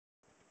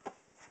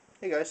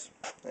Hey guys,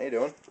 how you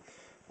doing?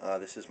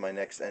 This is my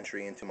next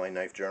entry into my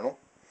knife journal.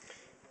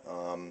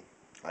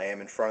 I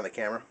am in front of the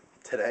camera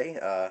today.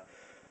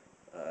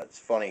 It's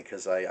funny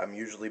because I'm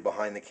usually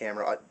behind the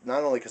camera,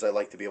 not only because I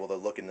like to be able to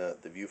look in the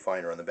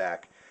viewfinder on the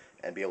back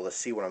and be able to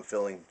see what I'm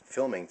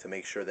filming to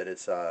make sure that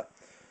it's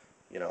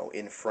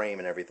in frame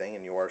and everything,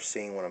 and you are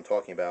seeing what I'm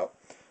talking about.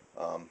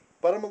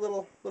 But I'm a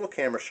little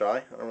camera shy.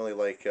 I don't really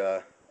like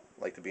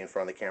to be in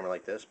front of the camera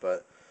like this,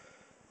 but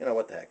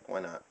what the heck, why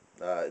not?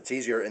 It's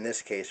easier in this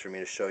case for me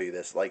to show you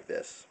this like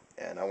this,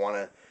 and I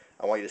want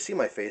you to see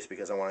my face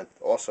because I want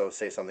to also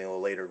say something a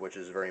little later, which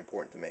is very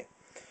important to me.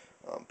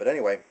 But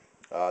anyway,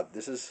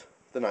 this is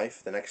the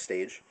knife, the next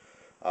stage.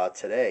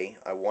 Today,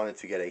 I wanted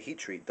to get a heat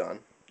treat done,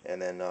 and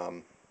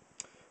then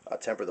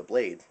temper the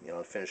blade,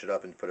 finish it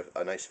up and put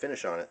a nice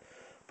finish on it.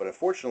 But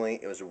unfortunately,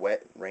 it was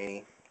wet,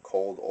 rainy,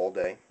 cold all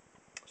day,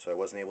 so I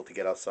wasn't able to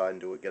get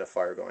outside and get a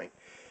fire going.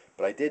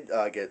 But I did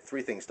get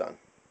three things done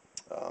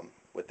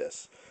with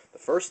this. The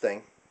first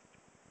thing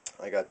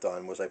I got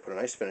done was I put a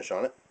nice finish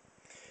on it,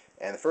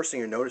 and the first thing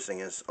you're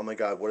noticing is, oh my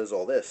god, what is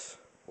all this?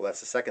 Well,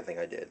 that's the second thing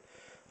I did.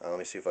 Let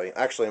me see if I'm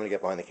going to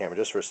get behind the camera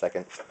just for a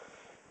second,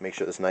 make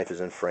sure this knife is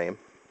in frame.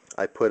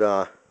 I put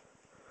all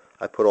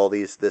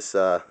these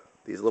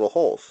little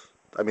holes.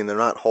 I mean, they're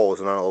not holes,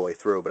 they're not all the way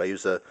through, but I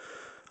use a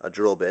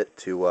drill bit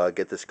to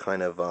get this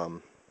kind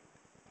of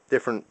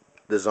different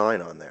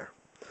design on there.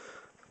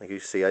 Like you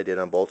see, I did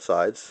on both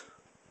sides.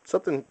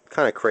 Something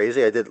kind of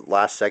crazy I did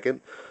last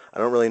second. I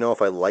don't really know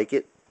if I like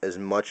it as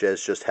much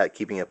as just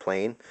keeping it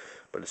plain,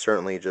 but it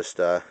certainly just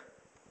it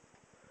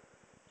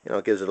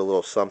gives it a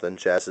little something,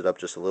 jazz it up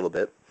just a little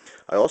bit.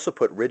 I also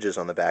put ridges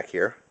on the back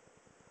here.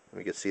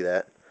 You can see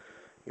that.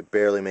 You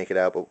barely make it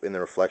out, but in the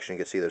reflection you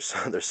can see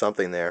there's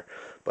something there.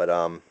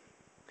 But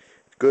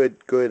good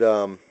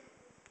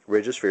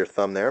ridges for your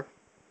thumb there,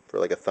 for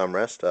like a thumb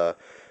rest.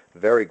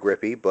 Very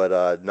grippy,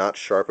 but not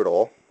sharp at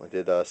all. I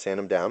did sand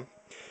them down.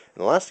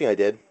 And the last thing I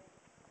did,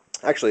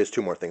 actually there's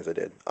two more things I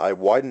did. I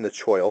widened the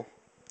choil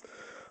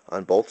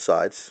on both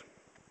sides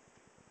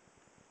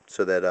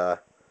so that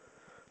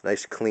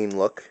nice clean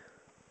look.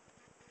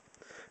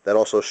 That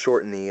also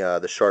shortened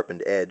the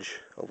sharpened edge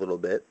a little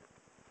bit.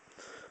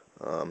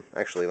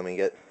 Actually, let me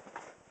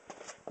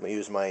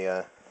use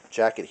my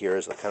jacket here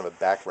as a kind of a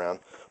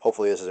background.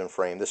 Hopefully this is in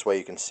frame. This way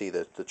you can see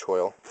the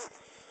choil.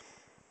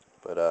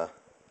 But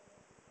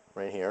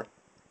right here,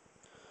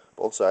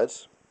 both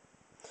sides.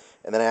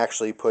 And then I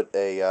actually put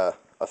a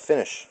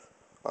finish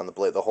on the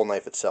blade, the whole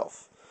knife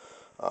itself.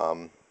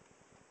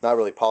 Not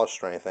really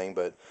polished or anything,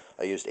 but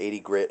I used an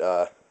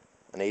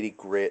 80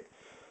 grit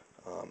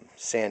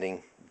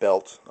sanding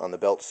belt on the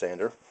belt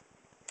sander,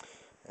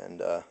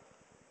 and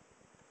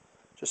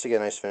just to get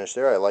a nice finish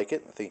there. I like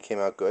it. I think it came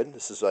out good.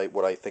 This is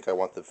what I think I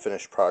want the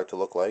finished product to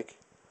look like.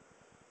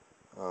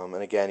 And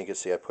again, you can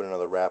see I put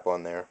another wrap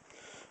on there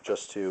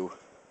just to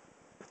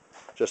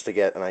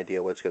get an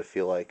idea what it's going to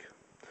feel like.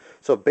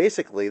 So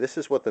basically, this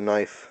is what the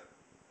knife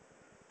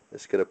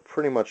is going to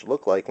pretty much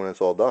look like when it's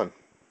all done.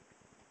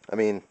 I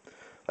mean,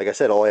 like I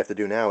said, all I have to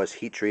do now is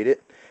heat treat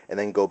it and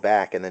then go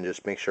back and then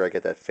just make sure I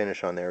get that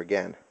finish on there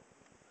again.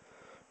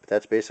 But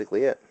that's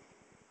basically it.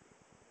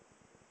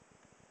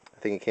 I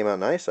think it came out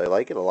nice. I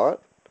like it a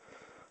lot.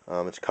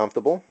 It's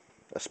comfortable,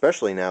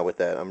 especially now with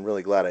that. I'm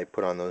really glad I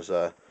put on those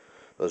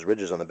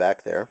ridges on the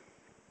back there.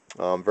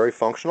 Very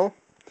functional.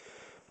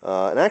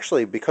 And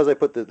actually, because I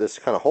put this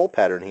kind of hole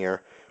pattern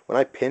here, when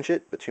I pinch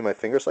it between my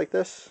fingers like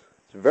this,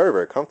 it's very,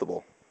 very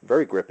comfortable,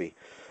 very grippy.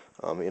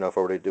 If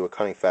I were to do a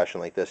cutting fashion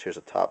like this, here's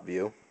a top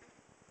view.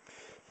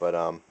 But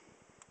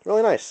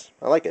really nice.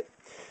 I like it.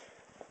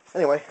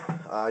 Anyway,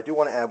 I do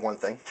want to add one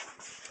thing.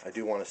 I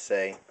do want to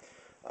say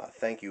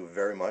thank you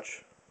very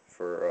much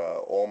for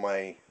all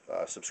my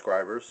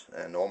subscribers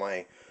and all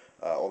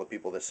the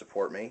people that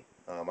support me,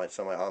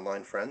 some of my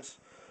online friends.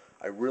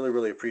 I really,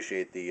 really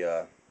appreciate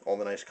all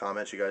the nice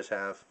comments you guys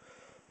have.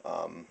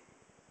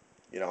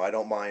 I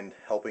don't mind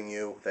helping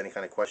you with any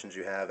kind of questions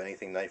you have,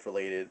 anything knife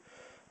related,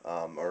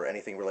 or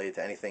anything related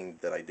to anything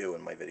that I do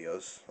in my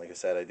videos. Like I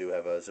said, I do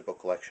have a Zippo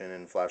collection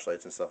and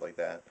flashlights and stuff like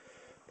that.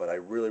 But I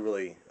really,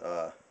 really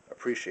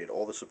appreciate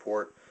all the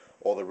support,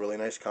 all the really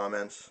nice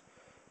comments.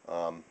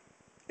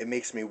 It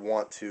makes me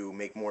want to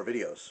make more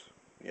videos,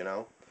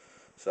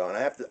 So, and I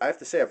have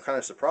to say, I'm kind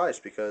of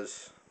surprised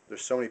because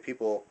there's so many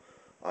people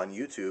on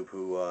YouTube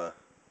who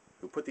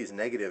put these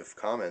negative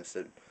comments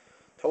that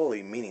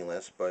totally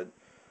meaningless. But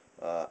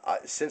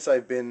since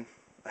I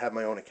have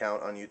my own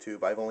account on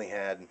YouTube, I've only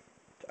had,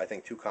 I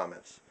think, 2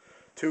 comments,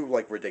 2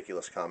 like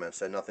ridiculous comments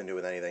that had nothing to do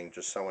with anything,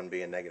 just someone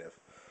being negative.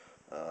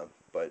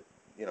 But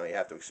you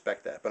have to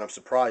expect that. But I'm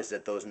surprised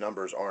that those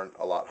numbers aren't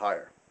a lot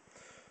higher.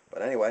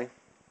 But anyway,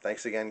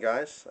 thanks again,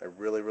 guys. I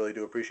really, really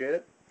do appreciate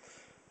it.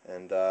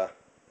 And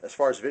as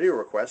far as video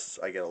requests,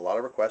 I get a lot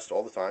of requests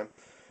all the time.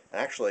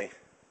 And actually,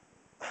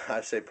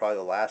 I'd say probably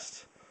the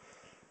last,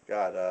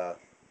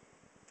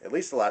 at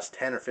least the last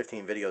 10 or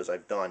 15 videos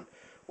I've done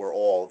were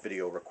all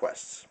video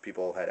requests.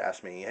 People had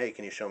asked me, hey,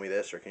 can you show me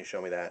this or can you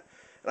show me that?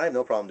 And I have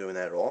no problem doing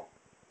that at all.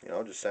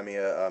 Just send me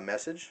a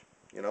message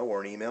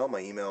or an email. My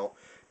email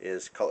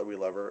is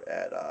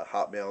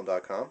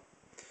cutlerylover@hotmail.com.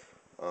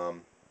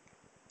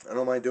 I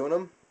don't mind doing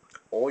them.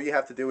 All you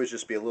have to do is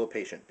just be a little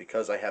patient,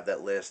 because I have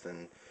that list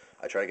and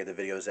I try to get the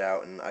videos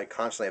out, and I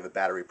constantly have a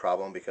battery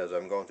problem because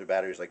I'm going through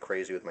batteries like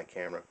crazy with my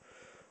camera.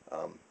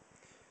 Um,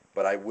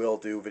 but I will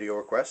do video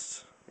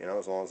requests,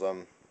 as long as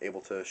I'm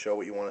able to show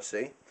what you want to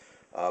see.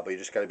 But you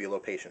just got to be a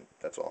little patient,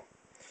 that's all.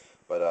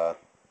 But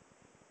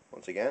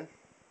once again,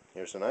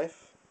 here's the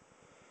knife.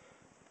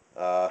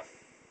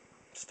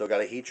 Still got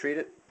to heat treat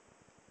it,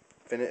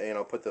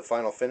 put the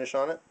final finish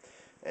on it,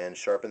 and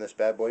sharpen this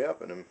bad boy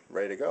up, and I'm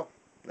ready to go.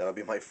 That'll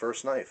be my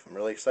first knife. I'm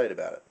really excited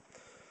about it.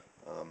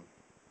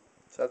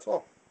 So that's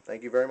all.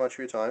 Thank you very much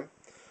for your time.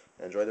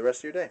 Enjoy the rest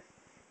of your day.